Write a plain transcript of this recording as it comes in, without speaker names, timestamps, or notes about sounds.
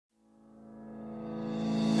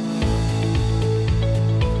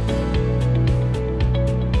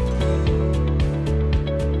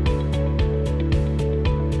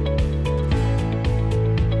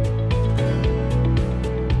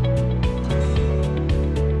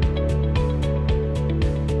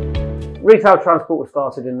Retail Transport was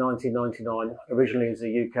started in 1999, originally as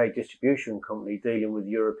a UK distribution company dealing with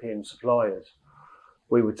European suppliers.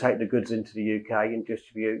 We would take the goods into the UK and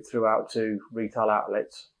distribute throughout to retail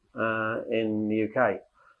outlets in the UK.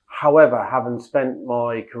 However, having spent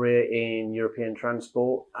my career in European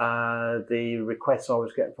transport, the requests I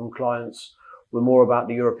was getting from clients were more about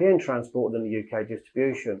the European transport than the UK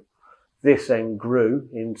distribution. This then grew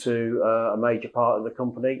into a major part of the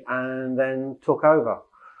company and then took over.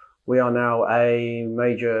 We are now a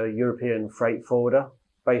major European freight forwarder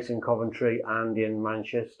based in Coventry and in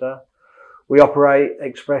Manchester. We operate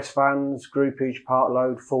express vans, groupage, part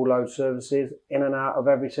load, full load services in and out of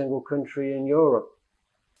every single country in Europe.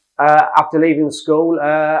 After leaving school,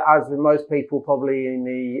 as with most people probably in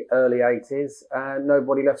the early 80s,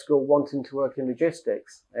 nobody left school wanting to work in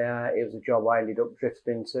logistics. It was a job I ended up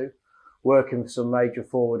drifting into, working for some major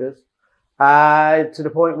forwarders. To the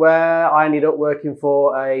point where I ended up working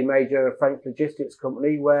for a major French logistics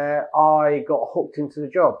company where I got hooked into the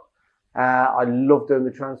job. I loved doing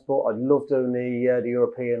the transport. I loved doing the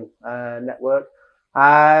European network.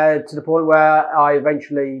 To the point where I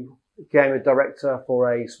eventually became a director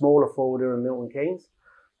for a smaller forwarder in Milton Keynes,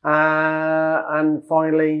 and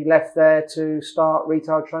finally left there to start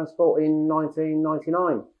Retail Transport in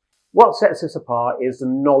 1999. What sets us apart is the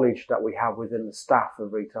knowledge that we have within the staff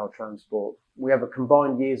of Retail Transport. We have a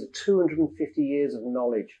combined years of 250 years of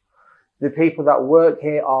knowledge. The people that work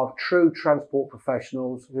here are true transport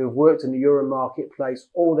professionals who have worked in the Euro marketplace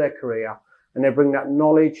all their career, and they bring that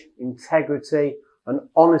knowledge, integrity and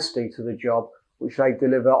honesty to the job, which they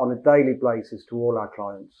deliver on a daily basis to all our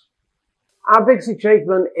clients. Our biggest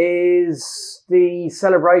achievement is the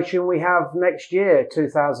celebration we have next year.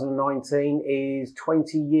 2019 is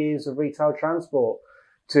 20 years of Retail Transport.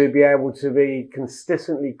 To be able to be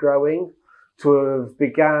consistently growing, to have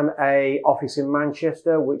began an office in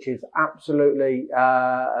Manchester, which is absolutely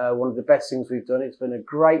one of the best things we've done. It's been a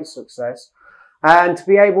great success. And to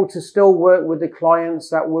be able to still work with the clients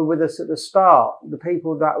that were with us at the start, the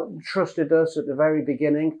people that trusted us at the very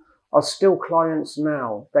beginning, are still clients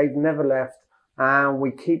now. They've never left, and we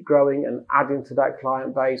keep growing and adding to that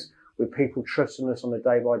client base with people trusting us on a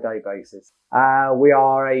day-by-day basis. We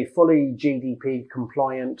are a fully GDP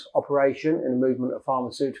compliant operation in the movement of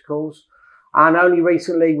pharmaceuticals, and only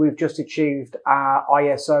recently we've just achieved our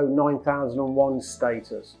ISO 9001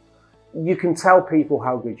 status. You can tell people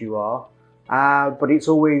how good you are, but it's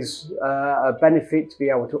always a benefit to be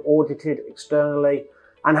able to audit it externally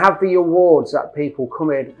and have the awards that people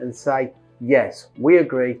come in and say, yes, we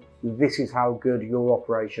agree, this is how good your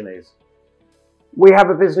operation is. We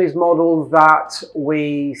have a business model that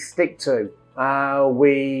we stick to.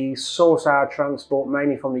 We source our transport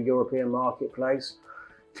mainly from the European marketplace.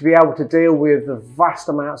 To be able to deal with the vast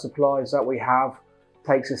amount of suppliers that we have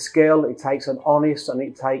takes a skill, it takes an honest, and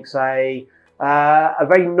it takes a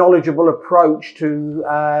very knowledgeable approach to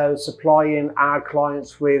supplying our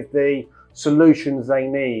clients with the solutions they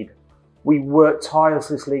need. We work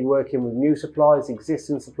tirelessly working with new suppliers,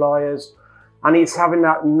 existing suppliers, and it's having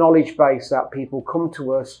that knowledge base that people come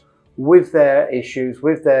to us with their issues,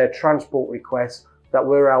 with their transport requests, that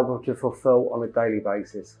we're able to fulfill on a daily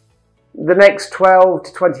basis. The next 12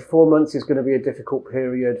 to 24 months is going to be a difficult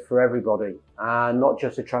period for everybody, not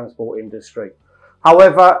just the transport industry.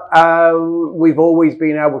 However, we've always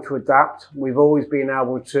been able to adapt. We've always been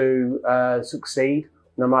able to succeed,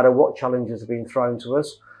 no matter what challenges have been thrown to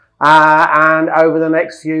us. And over the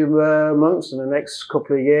next few months and the next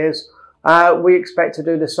couple of years, we expect to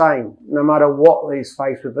do the same. No matter what is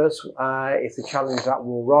faced with us, it's a challenge that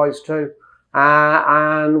we'll rise to.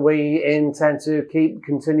 And we intend to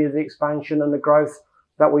continue the expansion and the growth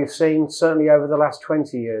that we've seen certainly over the last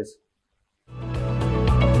 20 years.